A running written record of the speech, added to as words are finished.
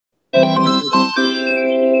Oh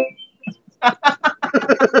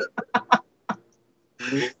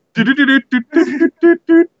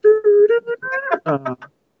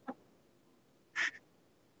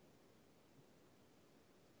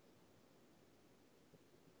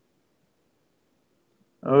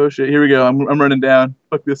shit! Here we go. I'm running down.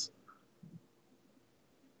 Fuck this.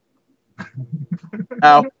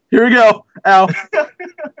 Ow! Here we go. Ow!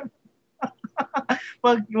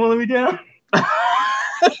 Fuck! You want to let me down?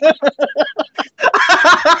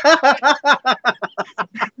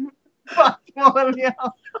 Fuck! You want to let me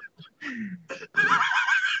out?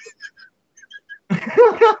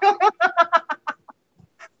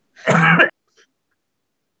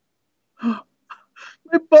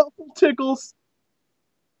 My butthole tickles.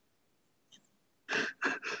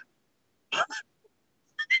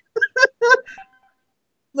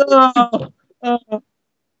 No.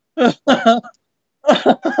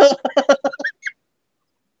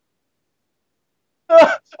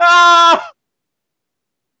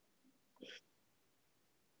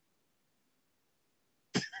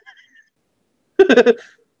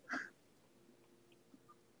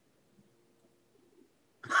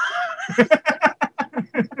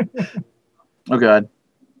 Oh god.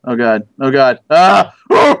 Oh god. Oh god. Ah!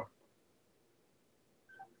 Oh!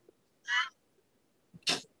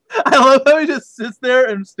 I love how he just sits there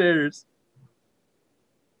and stares.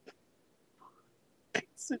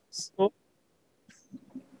 So...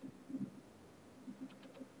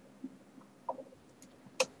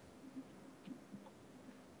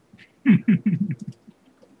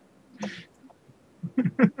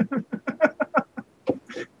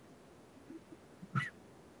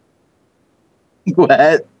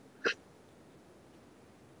 What?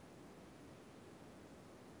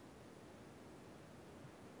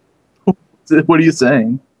 What are you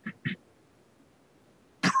saying?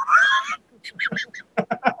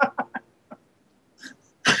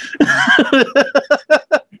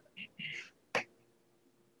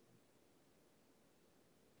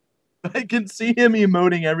 I can see him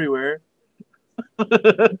emoting everywhere.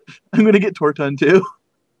 I'm gonna get TOR-TUN too.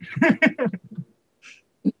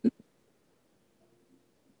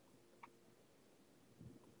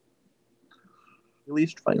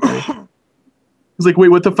 Released finally. He's like, wait,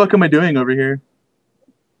 what the fuck am I doing over here?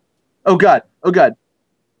 Oh god. Oh god.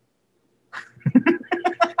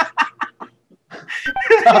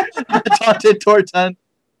 Taunted TOR-TUN.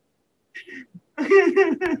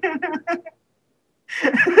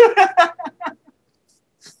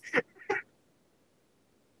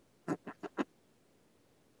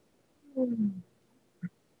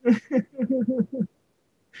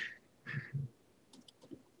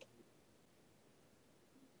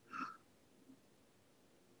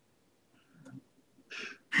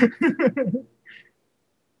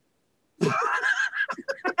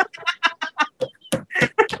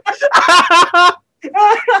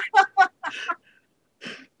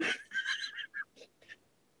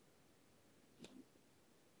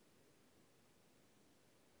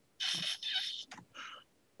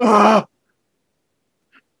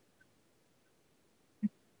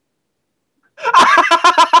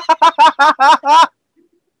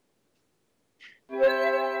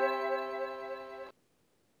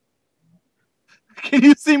 Can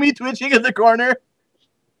you see me twitching in the corner?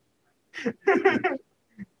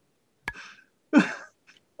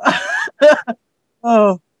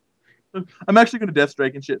 Oh, I'm actually gonna death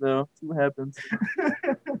strike and shit though. See what happens.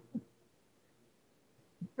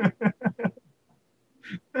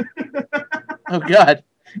 Oh god.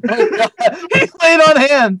 Oh god. He's laying on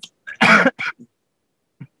hands.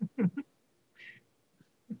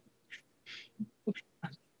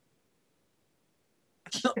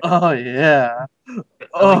 Oh yeah.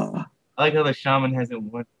 Oh. I like how the shaman hasn't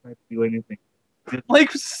wanted to do anything. Just,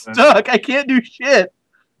 like stuck. I can't do shit.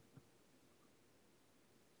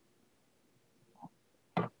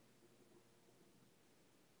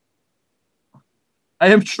 I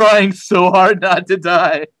am trying so hard not to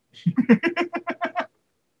die.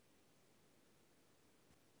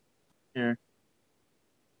 Here.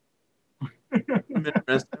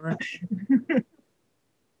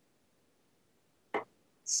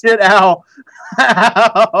 Shit, ow.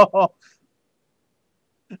 Ow.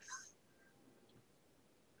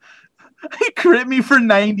 He crit me for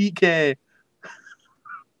 90k.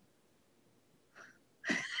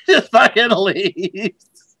 Just fucking leaves.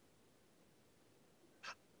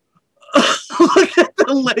 Look at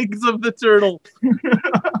the legs of the turtle.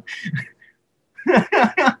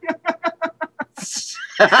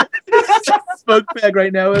 Smoke bag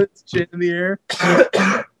right now with its chin in the air.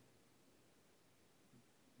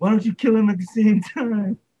 Why don't you kill him at the same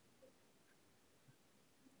time?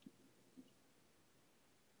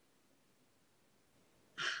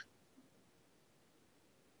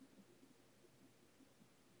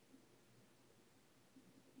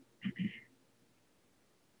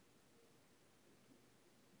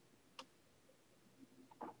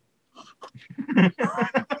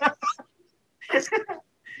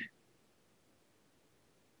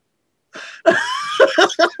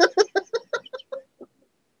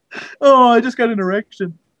 Oh, I just got an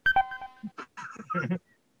erection.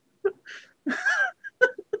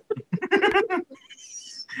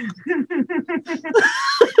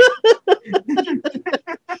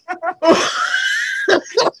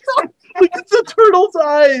 Look at the turtle's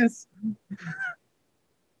eyes.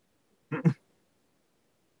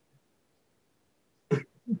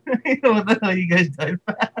 What the hell, you guys died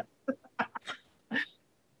fast?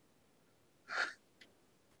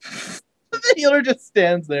 The healer just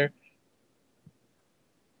stands there.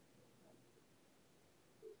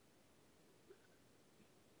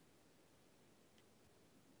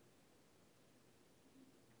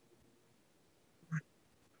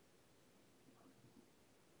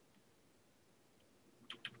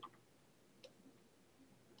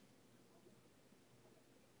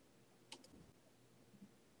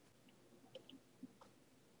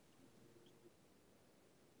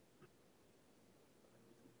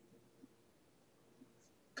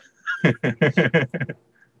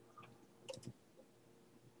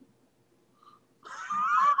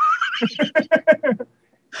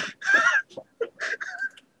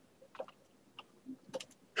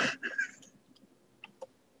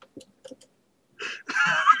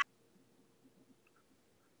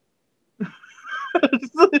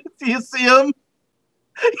 Do you see him?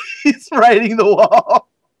 He's riding the wall.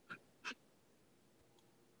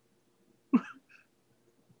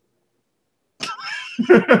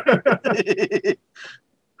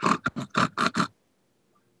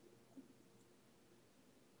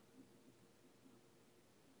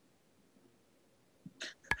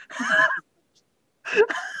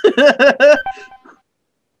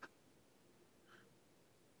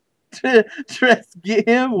 Dress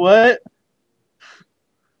game? What?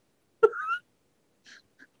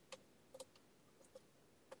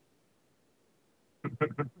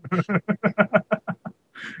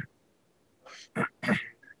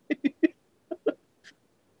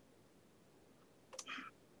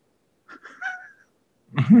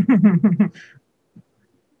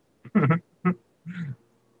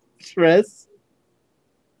 Dress?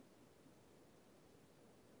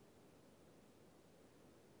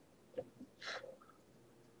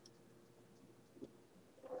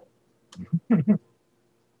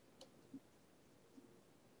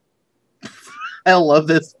 I love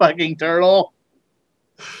this fucking turtle.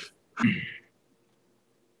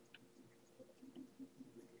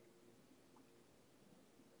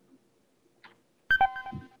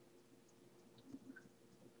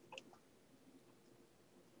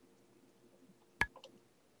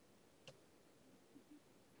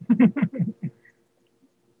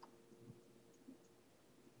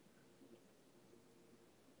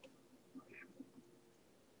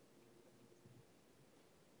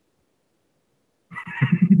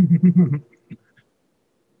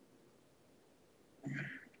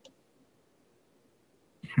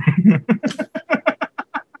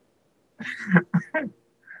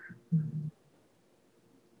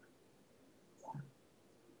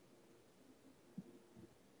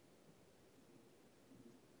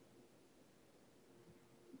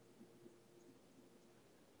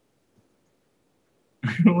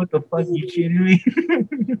 What the fuck, you kidding me?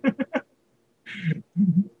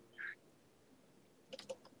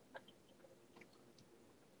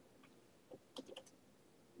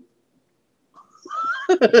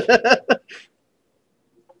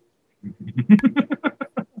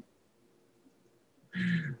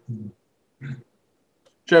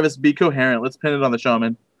 Travis, be coherent. Let's pin it on the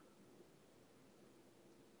shaman.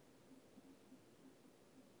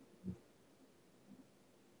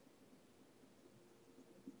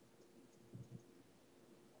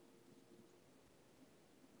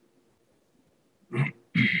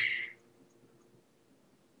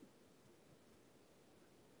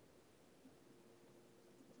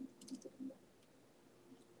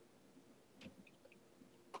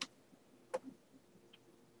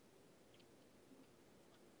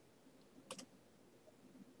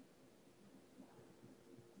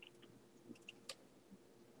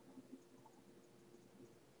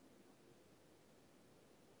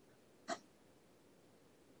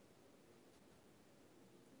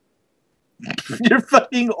 Your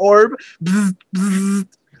fucking orb. Did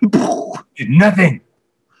nothing.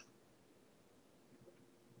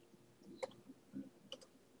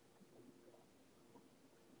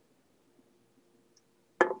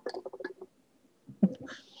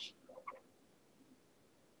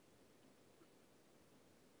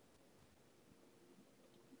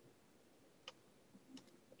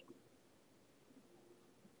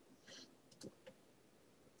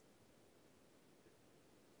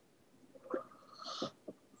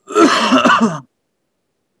 What?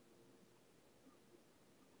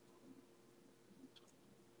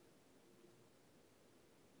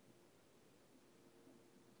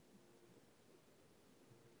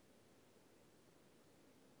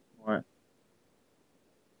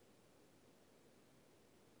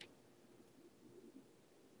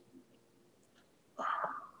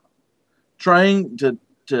 Trying to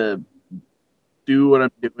do what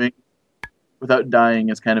I'm doing without dying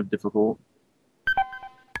is kind of difficult.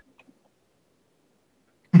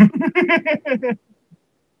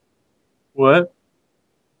 What?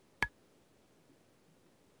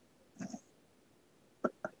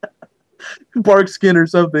 Bark skin or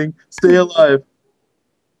something. Stay alive.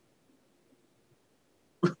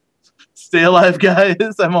 Stay alive,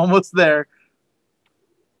 guys. I'm almost there.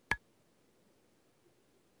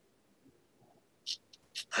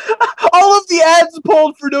 All of the ads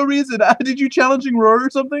pulled for no reason. Did you challenging Roar or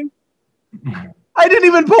something? I didn't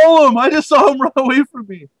even pull him. I just saw him run away from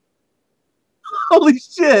me. Holy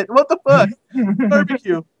shit. What the fuck?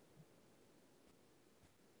 Barbecue.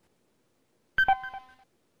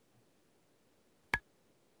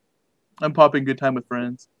 I'm popping good time with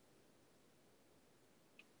friends.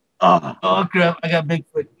 Oh, Oh crap! I got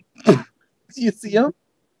Bigfoot. Do you see him?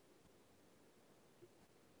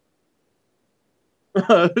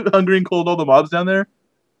 Hungry and cold, all the mobs down there?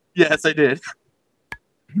 Yes, I did.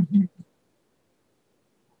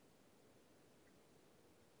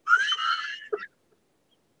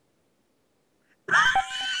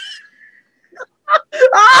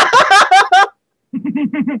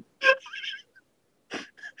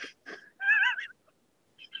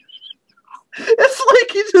 It's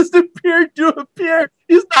like he just appeared to appear.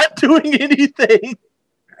 He's not doing anything.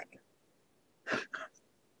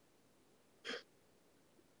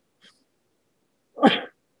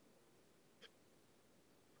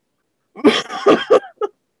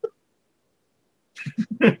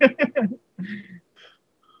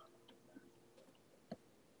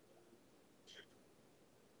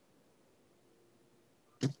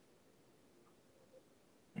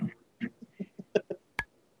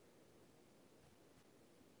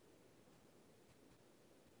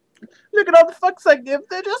 Look at all the fucks I give.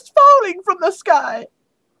 They're just falling from the sky.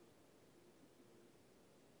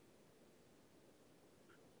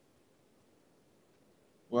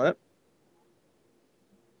 What?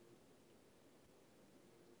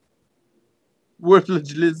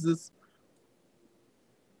 Worthless.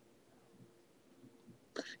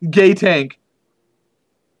 Gay tank.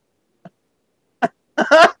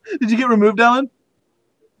 Did you get removed, Alan?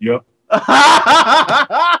 Yep.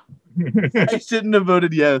 I shouldn't have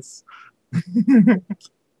voted yes.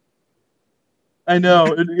 I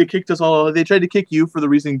know. It kicked us all. They tried to kick you for the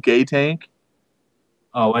reason gay tank.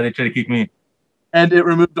 Oh, why they try to kick me? And it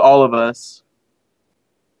removed all of us.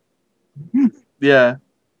 Yeah.